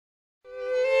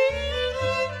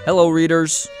Hello,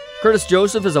 readers. Curtis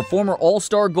Joseph is a former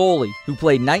all-star goalie who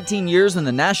played 19 years in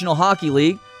the National Hockey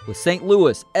League with St.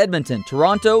 Louis, Edmonton,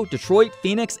 Toronto, Detroit,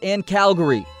 Phoenix, and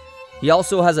Calgary. He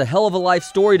also has a hell of a life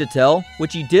story to tell,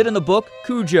 which he did in the book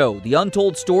Cujo, the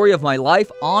untold story of my life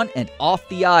on and off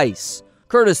the ice.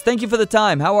 Curtis, thank you for the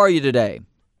time. How are you today?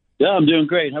 Yeah, I'm doing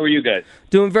great. How are you guys?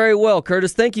 Doing very well,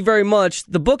 Curtis. Thank you very much.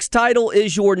 The book's title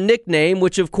is your nickname,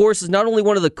 which, of course, is not only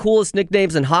one of the coolest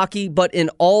nicknames in hockey, but in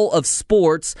all of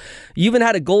sports. You even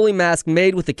had a goalie mask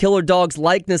made with the Killer Dog's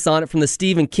likeness on it from the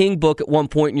Stephen King book at one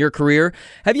point in your career.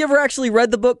 Have you ever actually read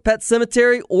the book Pet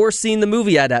Sematary or seen the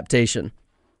movie adaptation?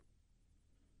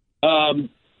 I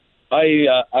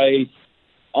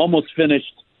almost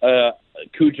finished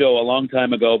Cujo a long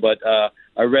time ago, but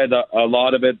I read a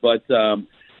lot of it, but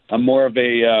I'm more of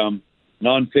a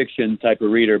nonfiction type of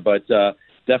reader, but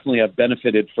definitely have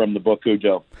benefited from the book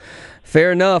Cujo.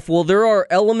 Fair enough. Well, there are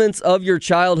elements of your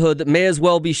childhood that may as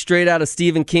well be straight out of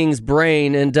Stephen King's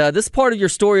brain, and this part of your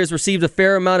story has received a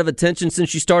fair amount of attention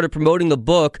since you started promoting the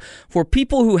book. For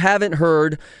people who haven't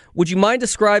heard, would you mind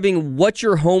describing what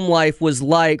your home life was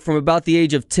like from about the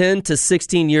age of 10 to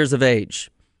 16 years of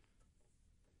age?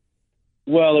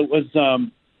 Well, it was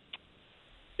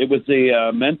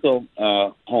a mental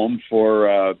home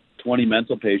for 20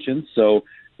 mental patients, so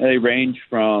they range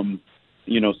from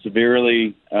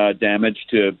severely damaged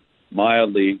to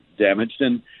mildly damaged.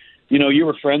 And, you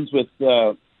were friends with,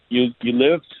 you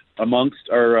lived amongst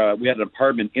we had an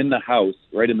apartment in the house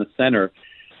right in the center,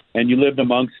 and you lived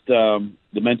amongst the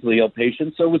mentally ill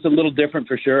patients. So it was a little different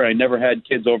for sure. I never had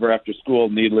kids over after school,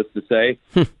 needless to say.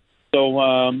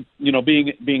 So,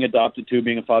 being adopted too,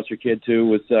 being a foster kid too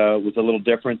was a little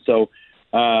different. So,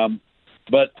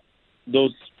 but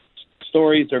those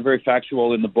stories are very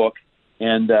factual in the book,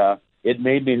 and it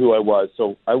made me who I was.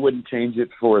 So I wouldn't change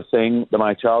it for a thing.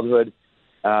 My childhood,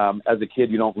 as a kid,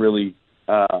 you don't really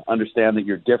understand that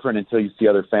you're different until you see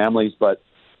other families. But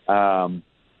I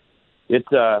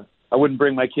wouldn't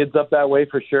bring my kids up that way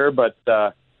for sure. But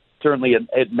certainly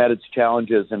it met its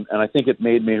challenges, and I think it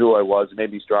made me who I was. It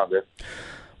made me stronger.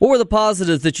 What were the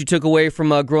positives that you took away from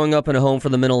growing up in a home for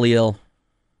the mentally ill?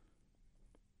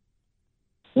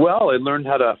 Well, I learned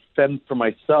how to fend for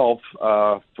myself,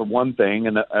 for one thing,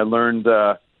 and I learned,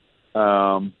 how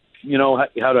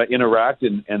to interact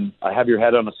and have your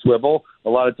head on a swivel a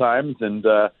lot of times, and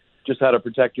just how to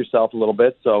protect yourself a little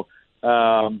bit. So,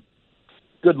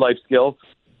 good life skills.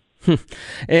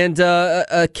 And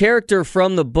a character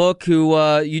from the book who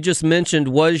you just mentioned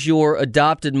was your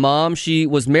adopted mom. She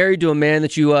was married to a man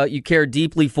that you care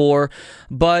deeply for,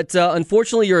 but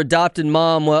unfortunately your adopted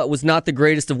mom was not the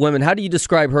greatest of women. How do you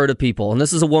describe her to people? And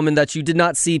this is a woman that you did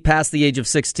not see past the age of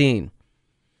 16.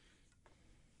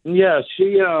 Yeah,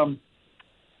 she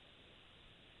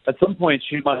at some point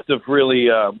she must have really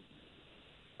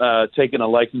taken a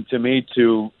liking to me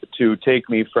to take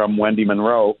me from Wendy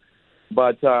Monroe.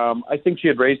 But I think she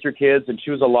had raised her kids, and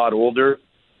she was a lot older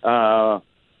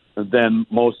than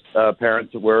most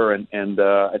parents were, and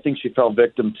I think she fell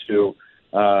victim to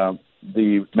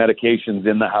the medications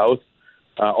in the house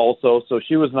also. So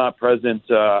she was not present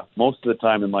most of the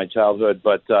time in my childhood,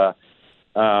 but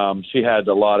she had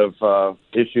a lot of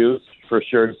issues, for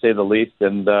sure, to say the least.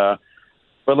 And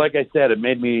but like I said, it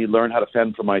made me learn how to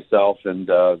fend for myself and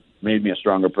made me a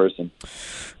stronger person.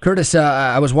 Curtis,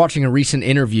 I was watching a recent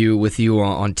interview with you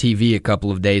on TV a couple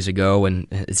of days ago, and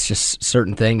it's just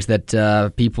certain things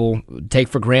that people take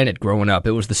for granted growing up.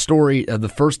 It was the story of the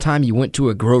first time you went to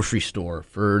a grocery store.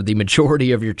 For the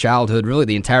majority of your childhood, really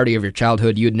the entirety of your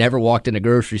childhood, you had never walked in a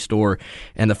grocery store,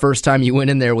 and the first time you went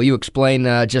in there, will you explain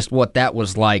just what that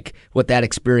was like, what that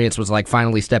experience was like,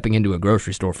 finally stepping into a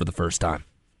grocery store for the first time?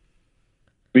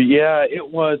 Yeah, it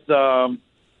was...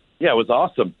 it was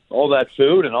awesome. All that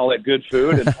food and all that good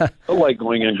food. And I like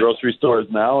going in grocery stores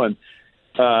now. And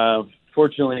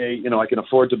fortunately, I can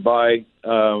afford to buy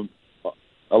a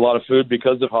lot of food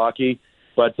because of hockey.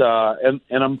 But and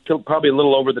I'm probably a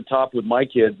little over the top with my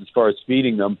kids as far as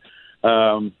feeding them.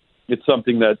 It's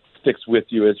something that sticks with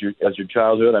you as your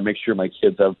childhood. I make sure my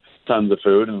kids have tons of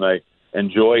food, and I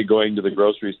enjoy going to the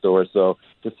grocery store. So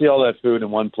to see all that food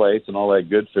in one place and all that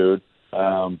good food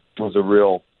was a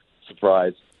real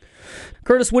surprise.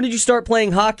 Curtis, when did you start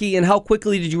playing hockey, and how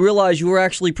quickly did you realize you were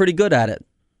actually pretty good at it?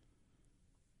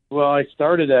 Well, I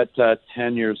started at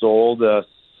 10 years old.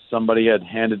 Somebody had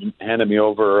handed me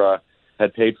over,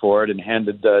 had paid for it, and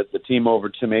handed the team over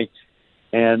to me.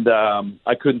 And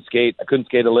I couldn't skate. I couldn't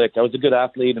skate a lick. I was a good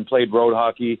athlete and played road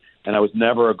hockey, and I was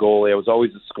never a goalie. I was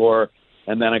always a scorer.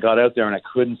 And then I got out there, and I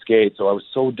couldn't skate, so I was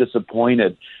so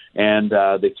disappointed. And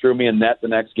they threw me in net the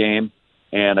next game,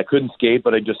 and I couldn't skate,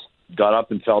 but I just got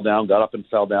up and fell down,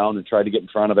 and tried to get in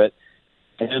front of it.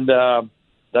 And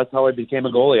that's how I became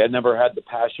a goalie. I never had the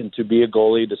passion to be a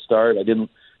goalie to start.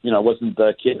 I wasn't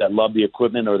the kid that loved the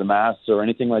equipment or the masks or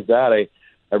anything like that.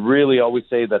 I really always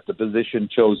say that the position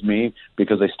chose me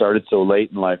because I started so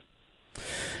late in life.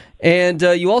 And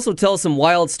you also tell some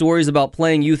wild stories about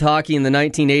playing youth hockey in the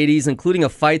 1980s, including a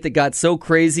fight that got so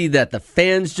crazy that the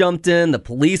fans jumped in, the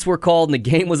police were called, and the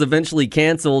game was eventually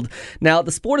canceled. Now,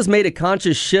 the sport has made a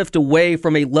conscious shift away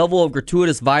from a level of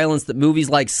gratuitous violence that movies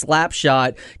like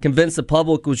Slapshot convinced the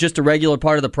public was just a regular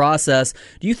part of the process.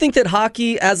 Do you think that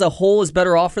hockey as a whole is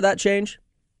better off for that change?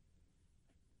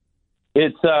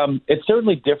 It's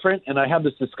certainly different, and I had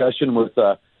this discussion with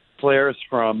players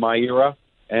from my era,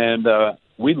 and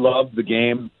we loved the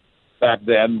game back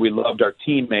then. We loved our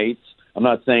teammates. I'm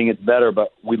not saying it's better,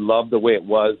 but we loved the way it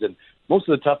was. And most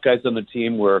of the tough guys on the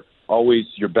team were always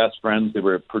your best friends. They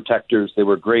were protectors. They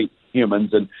were great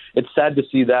humans. And it's sad to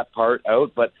see that part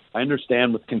out, but I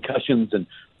understand with concussions and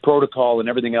protocol and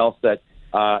everything else that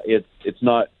it's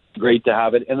not great to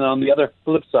have it. And then on the other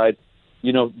flip side,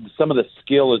 some of the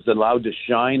skill is allowed to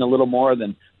shine a little more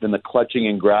than the clutching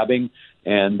and grabbing.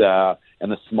 And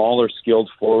the smaller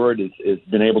skilled forward is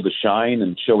been able to shine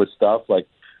and show his stuff, like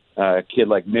a kid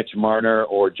like Mitch Marner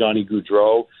or Johnny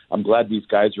Gaudreau. I'm glad these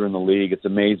guys are in the league. It's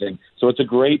amazing. So it's a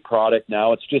great product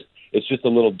now. It's just a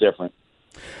little different.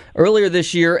 Earlier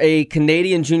this year, a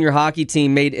Canadian junior hockey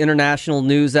team made international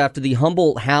news after the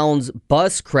Humboldt Hounds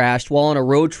bus crashed while on a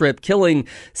road trip, killing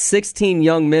 16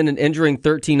 young men and injuring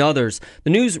 13 others. The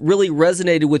news really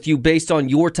resonated with you based on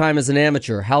your time as an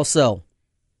amateur. How so?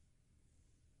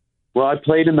 Well, I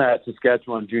played in that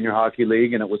Saskatchewan Junior Hockey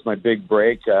League, and it was my big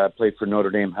break. I played for Notre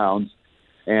Dame Hounds,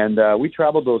 and we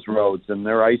traveled those roads, and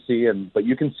they're icy, but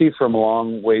you can see from a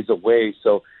long ways away.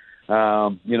 So,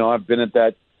 I've been at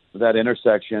that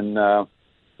intersection,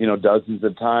 dozens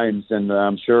of times, and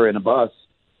I'm sure in a bus,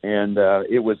 and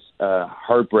it was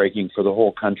heartbreaking for the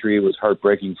whole country. It was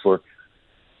heartbreaking for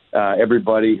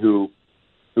everybody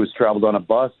who's traveled on a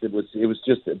bus. It was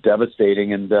just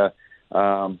devastating, and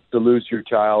to lose your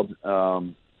child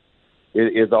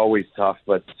is always tough,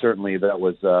 but certainly it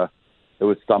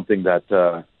was something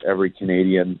that every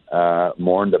Canadian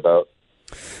mourned about.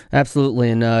 Absolutely,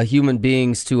 and human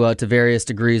beings to various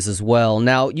degrees as well.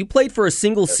 Now, you played for a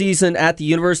single season at the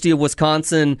University of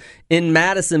Wisconsin in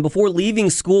Madison before leaving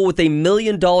school with a $1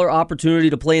 million opportunity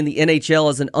to play in the NHL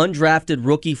as an undrafted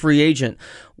rookie free agent.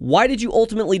 Why did you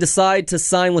ultimately decide to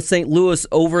sign with St. Louis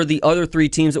over the other three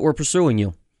teams that were pursuing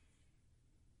you?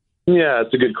 Yeah,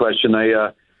 it's a good question.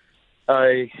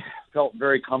 I felt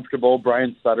very comfortable.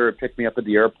 Brian Sutter picked me up at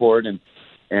the airport and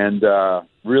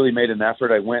really made an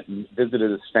effort. I went and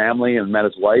visited his family and met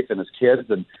his wife and his kids,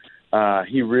 and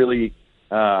he really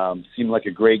seemed like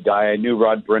a great guy. I knew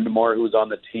Rod Brindamore, who was on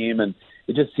the team, and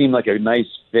it just seemed like a nice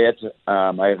fit.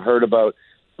 I had heard about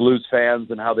Blues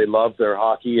fans and how they love their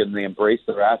hockey and they embrace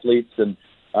their athletes, and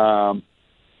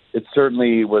it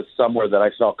certainly was somewhere that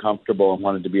I felt comfortable and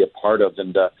wanted to be a part of,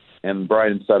 and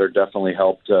Brian Sutter definitely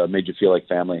helped, made you feel like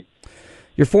family.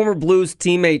 Your former Blues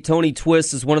teammate, Tony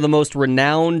Twist, is one of the most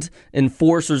renowned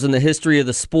enforcers in the history of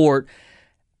the sport.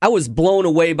 I was blown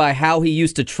away by how he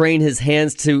used to train his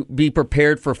hands to be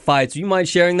prepared for fights. Do you mind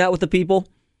sharing that with the people?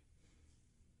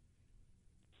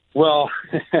 Well,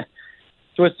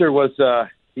 Twister was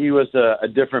a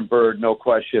different bird, no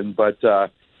question, but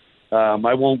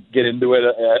I won't get into it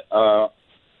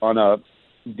on a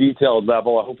detailed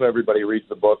level. I hope everybody reads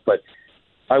the book, but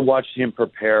I watched him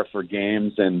prepare for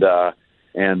games and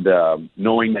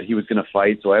knowing that he was going to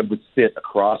fight, so I would sit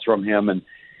across from him, and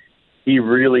he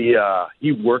really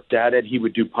he worked at it. He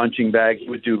would do punching bag. He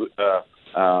would do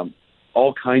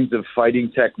all kinds of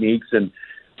fighting techniques, and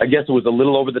I guess it was a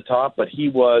little over the top, but he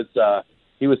was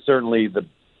certainly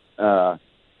the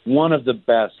one of the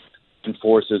best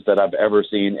enforcers that I've ever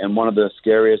seen, and one of the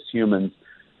scariest humans.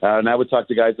 And I would talk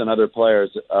to guys on other players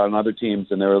on other teams,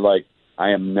 and they were like, I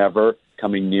am never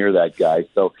coming near that guy.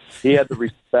 So he had the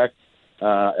respect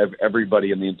of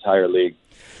everybody in the entire league.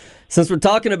 Since we're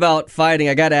talking about fighting,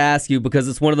 I got to ask you, because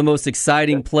it's one of the most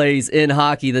exciting plays in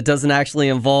hockey that doesn't actually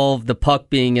involve the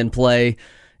puck being in play.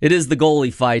 It is the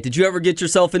goalie fight. Did you ever get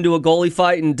yourself into a goalie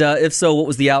fight? And if so, what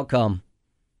was the outcome?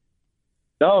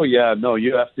 Oh, yeah. No,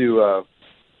 you have to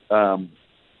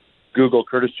Google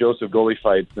Curtis Joseph goalie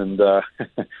fights, and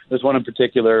there's one in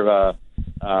particular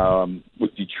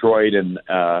with Detroit and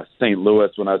St. Louis.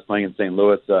 When I was playing in St.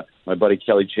 Louis, my buddy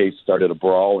Kelly Chase started a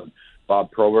brawl, and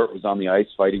Bob Probert was on the ice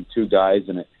fighting two guys,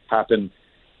 and it happened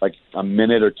like a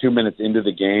minute or 2 minutes into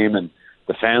the game, and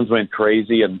the fans went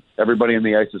crazy, and everybody on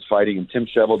the ice was fighting, and Tim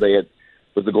Shovelday had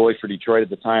was the goalie for Detroit at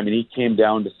the time, and he came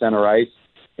down to center ice,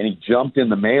 and he jumped in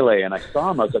the melee, and I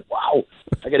saw him. I was like, wow,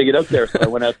 I got to get out there. So I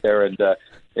went out there, and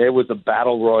it was a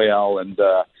battle royale, and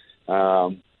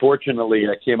fortunately,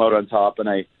 I came out on top, and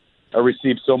I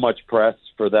received so much press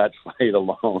for that fight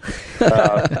alone,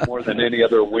 more than any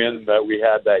other win that we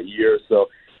had that year. So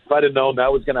if I'd have known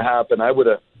that was going to happen, I would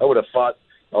have fought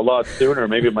a lot sooner,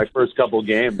 maybe my first couple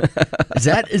games.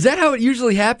 Is that how it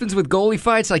usually happens with goalie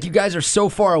fights? Like, you guys are so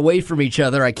far away from each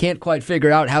other, I can't quite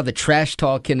figure out how the trash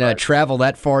talk can travel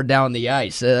that far down the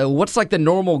ice. What's like the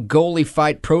normal goalie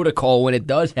fight protocol when it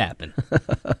does happen?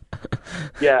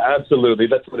 Yeah, absolutely.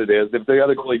 That's what it is. If the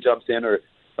other goalie jumps in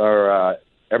or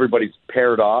everybody's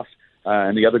paired off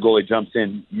and the other goalie jumps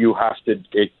in, you have to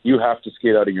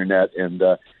skate out of your net, and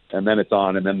then it's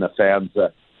on, and then the fans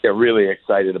get really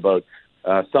excited about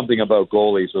something about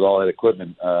goalies with all that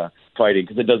equipment fighting,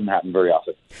 because it doesn't happen very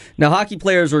often. Now, hockey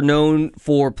players are known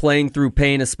for playing through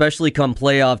pain, especially come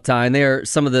playoff time. They are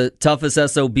some of the toughest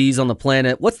SOBs on the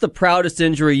planet. What's the proudest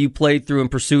injury you played through in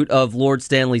pursuit of Lord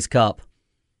Stanley's Cup?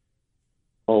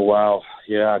 Oh, wow.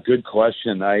 Yeah, good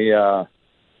question. I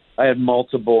had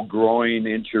multiple groin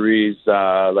injuries,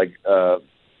 that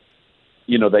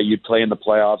you'd play in the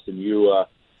playoffs, and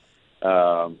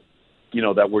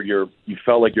that were you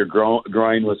felt like your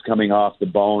groin was coming off the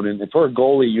bone. And for a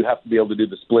goalie, you have to be able to do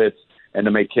the splits and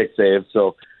to make kick saves.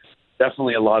 So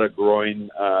definitely a lot of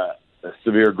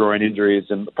severe groin injuries.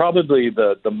 And probably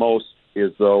the most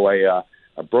is, though, I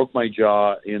broke my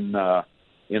jaw in a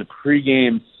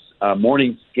pregame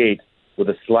morning skate with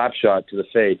a slap shot to the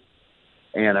face.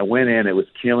 And I went in, it was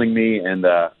killing me. And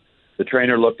the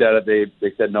trainer looked at it.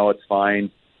 They said, no, it's fine.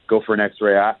 Go for an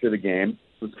x-ray after the game.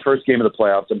 It was the first game of the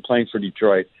playoffs. I'm playing for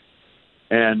Detroit,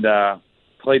 and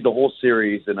played the whole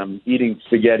series, and I'm eating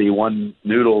spaghetti, one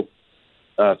noodle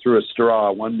through a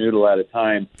straw, one noodle at a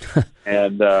time.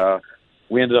 And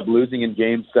we ended up losing in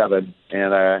Game 7,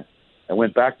 and I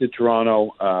went back to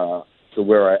Toronto to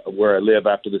where I live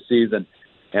after the season,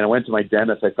 and I went to my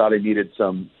dentist. I thought I needed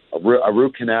a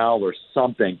root canal or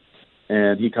something,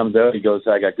 and he comes out, he goes,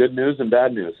 I got good news and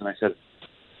bad news. And I said,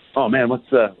 oh man, what's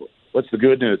the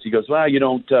good news? He goes, well, you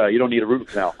don't need a root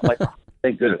canal. I'm like, oh,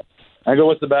 thank goodness. I go,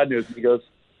 what's the bad news? He goes,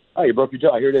 oh, you broke your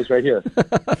jaw. Here it is right here.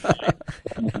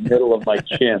 In the middle of my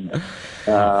chin.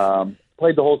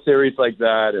 Played the whole series like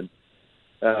that. And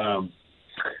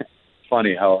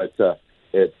funny how it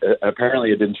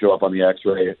apparently it didn't show up on the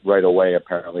x-ray right away,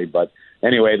 apparently. But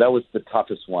anyway, that was the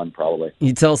toughest one, probably.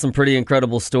 You tell some pretty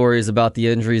incredible stories about the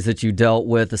injuries that you dealt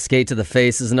with. The skate to the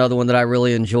face is another one that I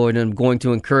really enjoyed, and I'm going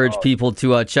to encourage people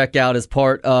to check out as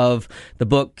part of the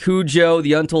book Cujo,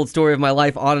 The Untold Story of My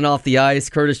Life on and Off the Ice.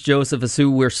 Curtis Joseph is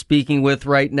who we're speaking with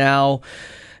right now.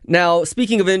 Now,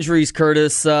 speaking of injuries,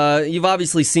 Curtis, you've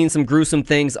obviously seen some gruesome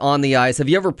things on the ice. Have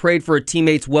you ever prayed for a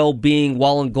teammate's well-being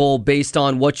while in goal based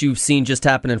on what you've seen just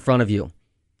happen in front of you?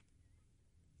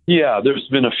 Yeah, there's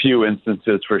been a few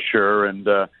instances for sure, and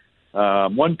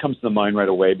one comes to mind right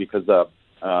away because I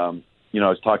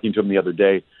was talking to him the other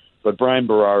day. But Brian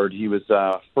Berard, he was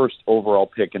first overall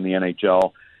pick in the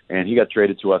NHL, and he got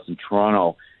traded to us in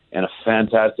Toronto, and a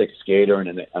fantastic skater and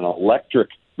an electric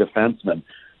defenseman.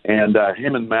 And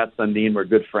him and Matt Sundin were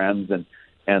good friends, and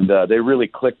they really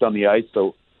clicked on the ice.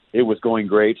 So it was going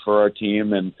great for our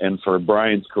team and for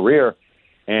Brian's career.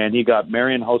 And he got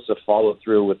Marian Hossa follow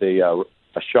through with a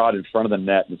shot in front of the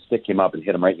net, and the stick came up and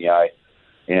hit him right in the eye.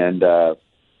 And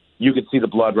you could see the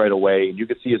blood right away. You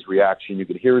could see his reaction. You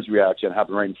could hear his reaction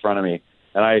happen right in front of me.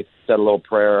 And I said a little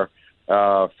prayer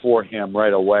for him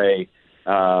right away,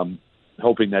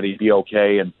 hoping that he'd be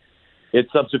okay. And it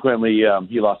subsequently,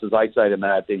 he lost his eyesight in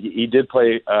that. He did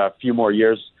play a few more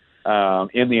years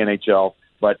in the NHL,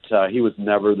 but he was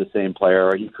never the same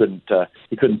player. He couldn't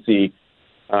see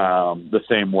the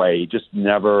same way. He just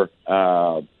never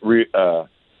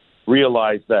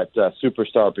realized that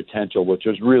superstar potential, which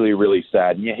was really, really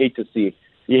sad. And you hate to see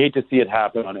it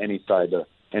happen on any side of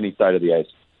the ice.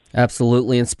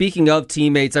 Absolutely. And speaking of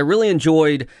teammates, I really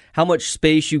enjoyed how much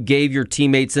space you gave your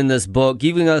teammates in this book,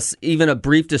 giving us even a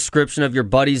brief description of your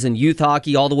buddies in youth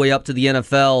hockey all the way up to the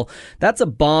NFL. That's a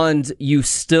bond you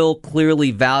still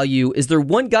clearly value. Is there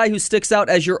one guy who sticks out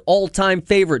as your all-time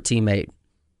favorite teammate?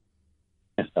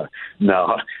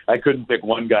 No, I couldn't pick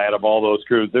one guy out of all those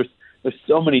crews. There's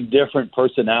so many different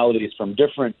personalities from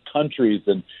different countries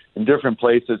and in different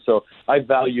places. So I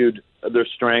valued their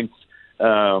strengths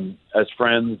as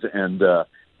friends and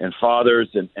fathers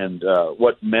and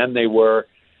what men they were.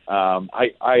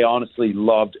 I honestly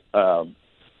loved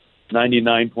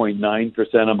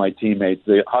 99.9% of my teammates.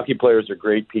 The hockey players are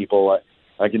great people.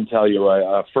 I can tell you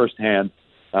firsthand.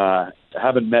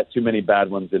 haven't met too many bad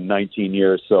ones in 19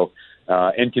 years. So,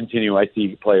 and continue. I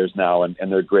see players now, and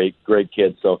they're great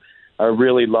kids. So I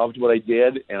really loved what I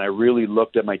did, and I really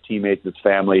looked at my teammates as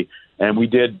family. And we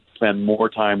did spend more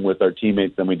time with our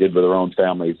teammates than we did with our own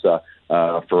families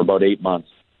for about 8 months.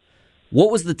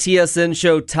 What was the TSN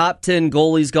show Top 10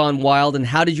 Goalies Gone Wild, and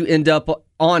how did you end up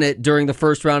on it during the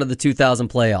first round of the 2000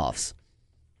 playoffs?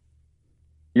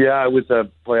 Yeah, it was a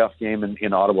playoff game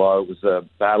in Ottawa. It was a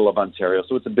Battle of Ontario,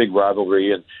 so it's a big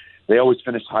rivalry, and they always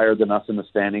finished higher than us in the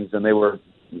standings, and they were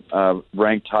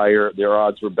ranked higher. Their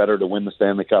odds were better to win the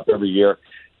Stanley Cup every year,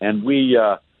 and we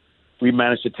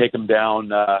managed to take them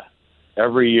down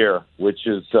every year, which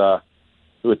is to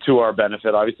our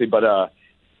benefit, obviously. But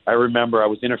I remember I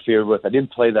was interfered with. I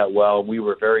didn't play that well. We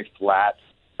were very flat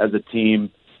as a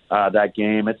team that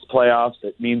game. It's playoffs.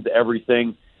 It means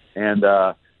everything, and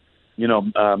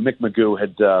Mick Magoo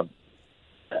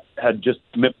had just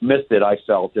missed it, I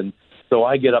felt. And so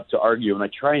I get up to argue, and I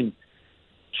try and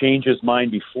change his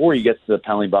mind before he gets to the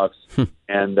penalty box,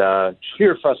 and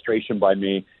sheer frustration by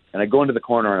me. And I go into the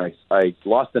corner, and I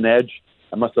lost an edge.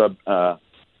 I must have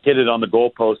hit it on the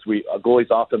goalpost.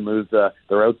 Goalies often lose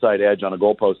their outside edge on a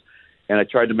goalpost. And I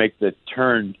tried to make the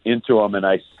turn into him, and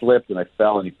I slipped, and I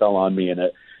fell, and he fell on me. And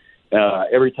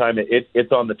every time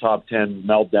it's on the top 10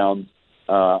 meltdowns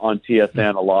on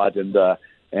TSN a lot, and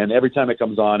every time it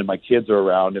comes on, and my kids are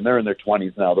around, and they're in their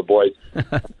 20s now, the boys.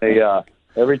 They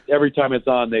every time it's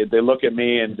on, they look at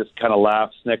me and just kind of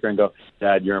laugh, snicker, and go,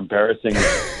 "Dad, you're embarrassing."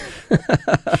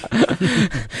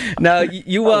 Now,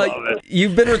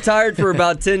 you've been retired for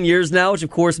about 10 years now, which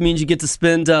of course means you get to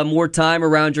spend more time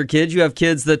around your kids. You have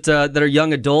kids that are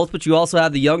young adults, but you also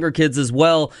have the younger kids as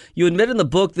well. You admit in the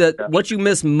book that what you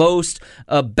miss most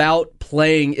about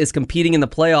playing is competing in the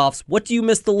playoffs. What do you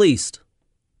miss the least?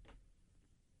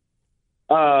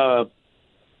 The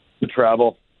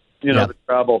travel. The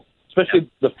travel.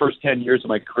 Especially the first 10 years of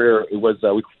my career, it was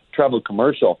we traveled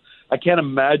commercial. I can't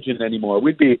imagine anymore.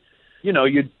 We'd be,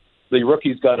 the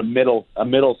rookies got a middle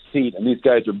seat, and these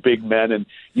guys are big men, and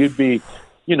you'd be,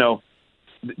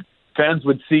 fans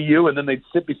would see you, and then they'd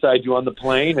sit beside you on the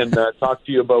plane and talk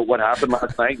to you about what happened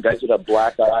last night. And guys would have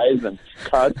black eyes and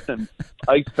cuts and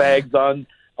ice bags on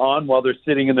while they're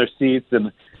sitting in their seats.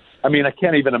 And I mean, I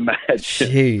can't even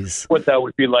imagine what that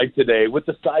would be like today with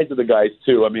the size of the guys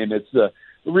too. I mean, it's a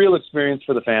real experience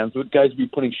for the fans. Would guys be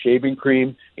putting shaving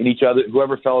cream in each other?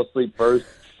 Whoever fell asleep first,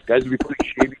 guys would be putting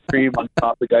shaving cream on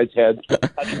top of the guys' heads,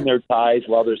 touching their ties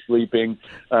while they're sleeping.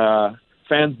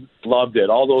 Fans loved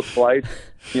it. All those flights,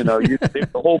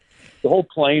 the whole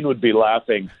plane would be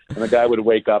laughing, and the guy would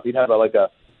wake up. He'd have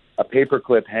a paper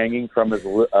clip hanging from his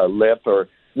lip, or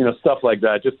stuff like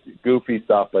that. Just goofy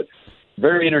stuff, but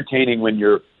very entertaining when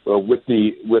you're with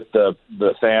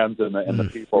the fans and the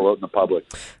people out in the public.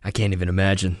 I can't even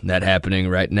imagine that happening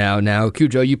right now. Now,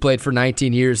 Cujo, you played for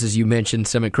 19 years, as you mentioned,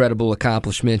 some incredible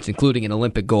accomplishments, including an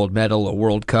Olympic gold medal, a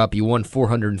World Cup. You won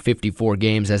 454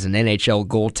 games as an NHL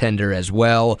goaltender as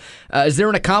well. Is there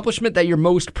an accomplishment that you're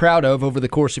most proud of over the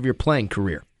course of your playing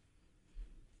career?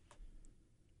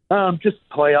 Just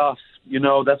playoffs.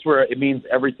 That's where it means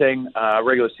everything.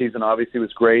 Regular season obviously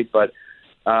was great, but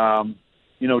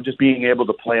just being able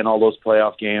to play in all those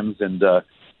playoff games and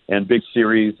big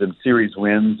series and series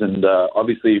wins, and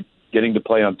obviously getting to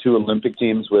play on two Olympic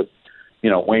teams with,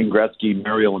 Wayne Gretzky,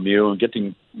 Mario Lemieux, and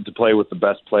getting to play with the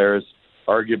best players,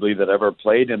 arguably, that ever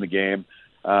played in the game.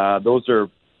 Those are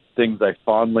things I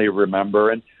fondly remember.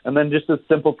 And then just the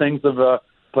simple things of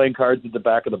playing cards at the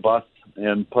back of the bus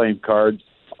and playing cards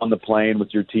on the plane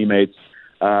with your teammates.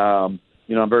 I'm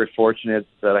very fortunate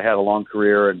that I had a long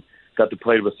career and got to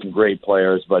play with some great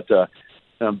players, but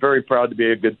I'm very proud to be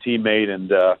a good teammate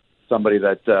and somebody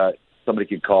that somebody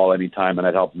could call anytime, and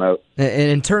I'd help them out.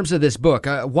 And in terms of this book,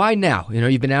 why now?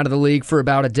 You've been out of the league for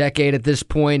about a decade at this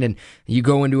point, and you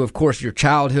go into, of course, your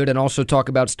childhood and also talk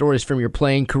about stories from your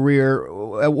playing career.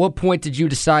 At what point did you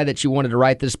decide that you wanted to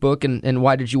write this book, and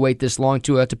why did you wait this long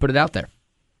to put it out there?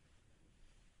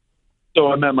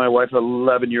 So I met my wife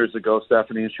 11 years ago,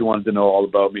 Stephanie, and she wanted to know all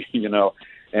about me,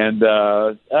 And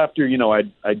after,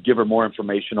 I'd give her more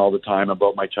information all the time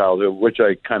about my childhood, which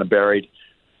I kind of buried,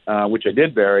 which I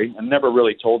did bury, and never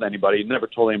really told anybody,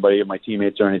 of my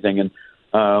teammates or anything. And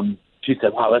she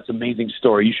said, "Wow, that's an amazing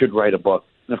story. You should write a book."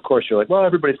 And of course, you're like, well,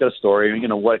 everybody's got a story.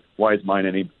 Why is mine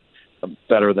any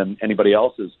better than anybody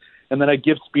else's? And then I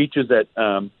give speeches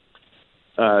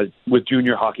with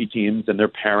junior hockey teams and their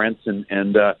parents and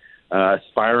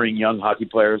aspiring young hockey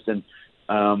players. And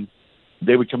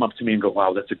they would come up to me and go,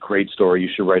 "Wow, that's a great story. You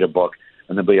should write a book."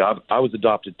 And they'd be, "I was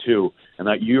adopted too, and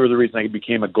you were the reason I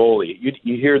became a goalie."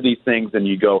 You hear these things and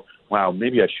you go, wow,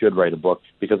 maybe I should write a book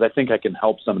because I think I can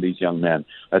help some of these young men.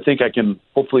 I think I can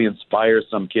hopefully inspire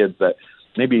some kids that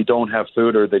maybe don't have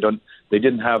food or they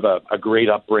didn't have a great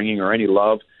upbringing or any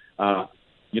love.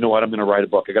 You know what? I'm going to write a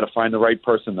book. I got to find the right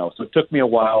person though. So it took me a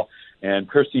while, and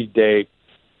Kirsty Day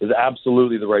is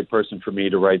absolutely the right person for me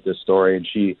to write this story. And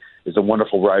she is a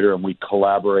wonderful writer, and we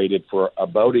collaborated for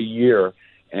about a year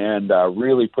and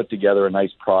really put together a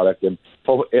nice product. And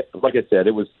like I said,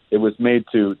 it was made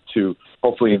to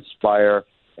hopefully inspire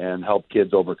and help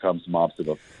kids overcome some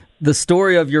obstacles. The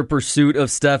story of your pursuit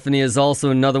of Stephanie is also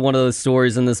another one of those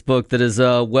stories in this book that is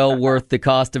well worth the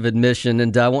cost of admission,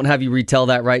 and I won't have you retell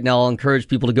that right now. I'll encourage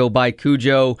people to go buy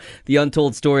Cujo, The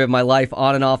Untold Story of My Life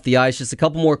on and off the ice. Just a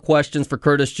couple more questions for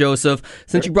Curtis Joseph.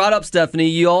 Since you brought up Stephanie,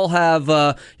 you all have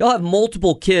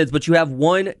multiple kids, but you have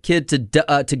one kid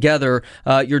together,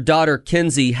 your daughter,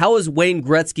 Kinsey. How is Wayne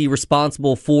Gretzky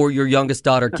responsible for your youngest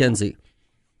daughter, Kinsey?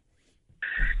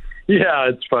 Yeah,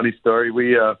 it's a funny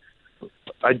story.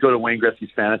 I'd go to Wayne Gretzky's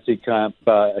fantasy camp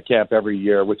every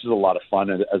year, which is a lot of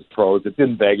fun as pros. It's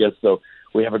in Vegas, so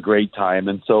we have a great time.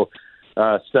 And so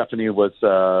Stephanie was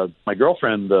my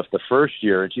girlfriend the first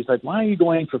year, and she's like, "Why are you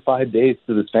going for 5 days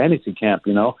to this fantasy camp?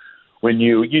 You know, when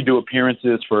you do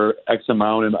appearances for X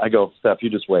amount." And I go, "Steph,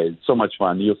 you just wait. It's so much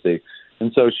fun. You'll see."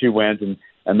 And so she went, and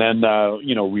then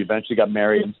we eventually got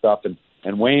married and stuff.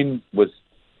 And Wayne was,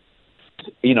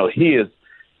 he is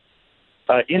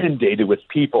inundated with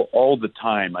people all the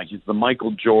time. Like, he's the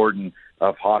Michael Jordan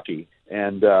of hockey.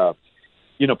 And,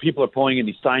 people are pulling and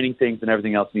he's signing things and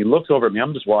everything else. And he looks over at me.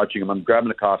 I'm just watching him. I'm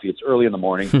grabbing a coffee. It's early in the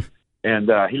morning.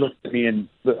 And he looks at me, and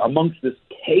amongst this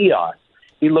chaos,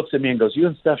 he looks at me and goes, "You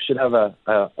and Steph should have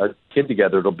a kid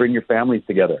together. It'll bring your families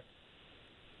together."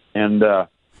 And,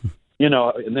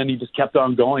 and then he just kept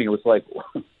on going. It was like,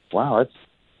 wow,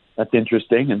 that's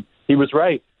interesting. And he was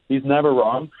right. He's never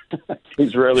wrong.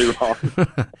 He's rarely wrong.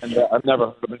 And I've never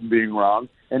heard of him being wrong.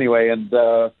 Anyway, and,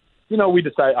 we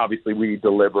decided, obviously, we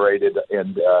deliberated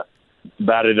and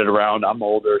batted it around. I'm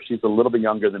older. She's a little bit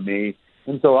younger than me.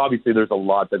 And so, obviously, there's a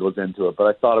lot that goes into it. But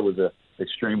I thought it was an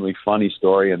extremely funny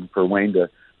story. And for Wayne to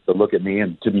look at me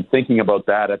and to be thinking about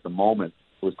that at the moment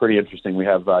was pretty interesting. We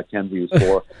have Kenzie, who's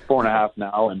four and a half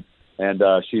now, and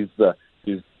she's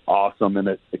awesome, and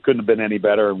it couldn't have been any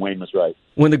better, and Wayne was right.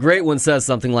 When the great one says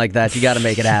something like that, you got to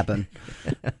make it happen.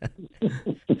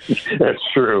 That's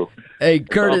true. Hey,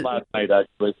 Curtis. Last night,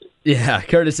 actually. Yeah,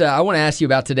 Curtis, I want to ask you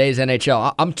about today's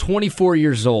NHL. I'm 24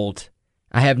 years old.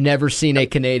 I have never seen a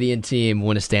Canadian team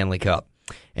win a Stanley Cup.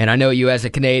 And I know you as a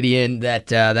Canadian that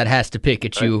has to pick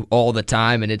at you all the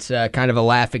time, and it's kind of a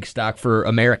laughingstock for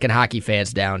American hockey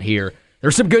fans down here.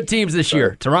 There's some good teams this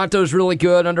year. Toronto's really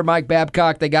good under Mike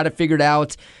Babcock. They got it figured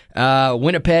out.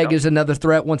 Winnipeg is another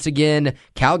threat once again.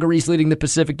 Calgary's leading the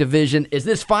Pacific Division. Is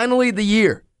this finally the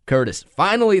year, Curtis,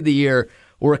 finally the year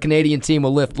where a Canadian team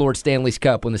will lift Lord Stanley's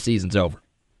Cup when the season's over?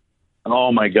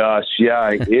 Oh, my gosh.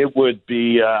 Yeah, it would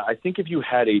be. I think if you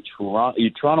had a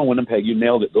Toronto-Winnipeg, you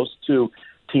nailed it. Those two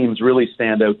teams really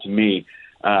stand out to me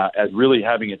as really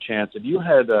having a chance. If you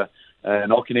had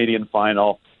an all-Canadian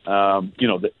final,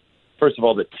 first of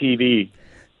all, the TV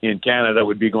in Canada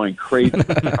would be going crazy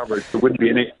with coverage. There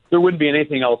wouldn't be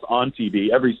anything else on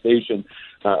TV. Every station,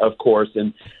 of course,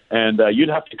 and you'd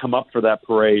have to come up for that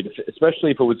parade, especially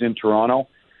if it was in Toronto.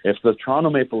 If the Toronto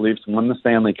Maple Leafs won the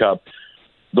Stanley Cup,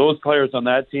 those players on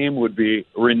that team would be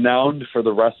renowned for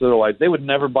the rest of their lives. They would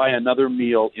never buy another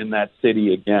meal in that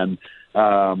city again,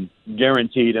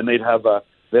 guaranteed. And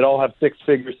they'd all have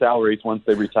six-figure salaries once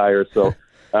they retire. So.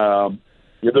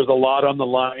 There's a lot on the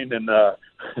line, and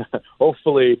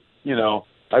hopefully,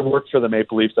 I worked for the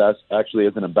Maple Leafs actually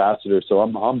as an ambassador, so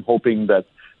I'm hoping that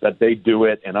they do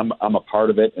it, and I'm a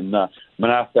part of it. And I'm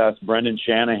gonna have to ask Brendan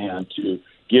Shanahan to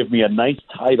give me a nice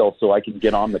title so I can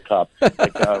get on the cup,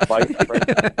 like vice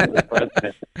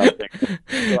president, I think,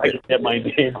 so I can get my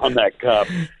name on that cup.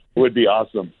 Would be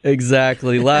awesome.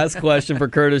 Exactly. Last question for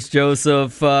Curtis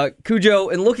Joseph. Cujo,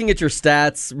 in looking at your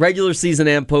stats, regular season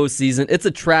and postseason, it's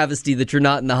a travesty that you're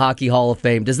not in the Hockey Hall of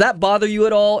Fame. Does that bother you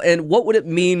at all? And what would it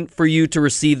mean for you to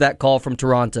receive that call from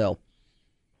Toronto?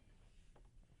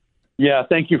 Yeah,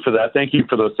 thank you for that. Thank you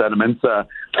for those sentiments.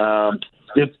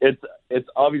 It's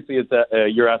obviously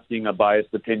you're asking a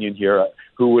biased opinion here.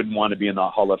 Who wouldn't want to be in the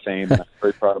Hall of Fame? I'm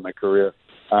very proud of my career.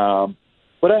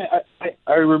 But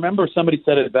I remember somebody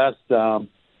said it best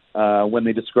when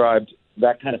they described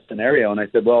that kind of scenario, and I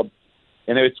said, well,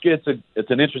 and it's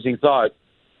an interesting thought.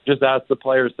 Just ask the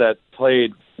players that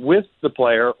played with the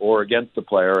player or against the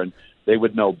player, and they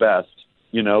would know best.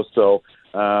 So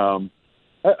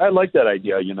I like that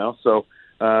idea. So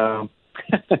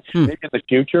maybe in the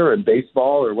future in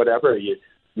baseball or whatever,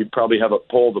 you'd probably have a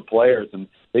poll of the players, and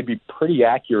they'd be pretty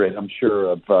accurate, I'm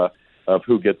sure, of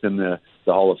who gets in the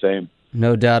Hall of Fame.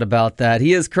 No doubt about that.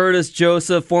 He is Curtis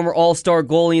Joseph, former All-Star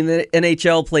goalie in the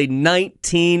NHL, played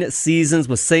 19 seasons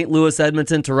with St. Louis,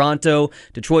 Edmonton, Toronto,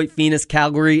 Detroit, Phoenix,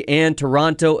 Calgary, and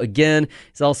Toronto again.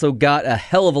 He's also got a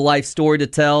hell of a life story to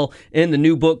tell in the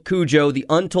new book, Cujo, The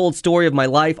Untold Story of My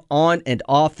Life on and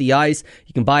Off the Ice.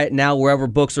 You can buy it now wherever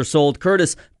books are sold.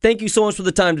 Curtis, thank you so much for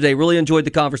the time today. Really enjoyed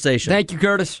the conversation. Thank you,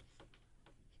 Curtis.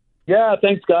 Yeah,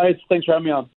 thanks, guys. Thanks for having me on.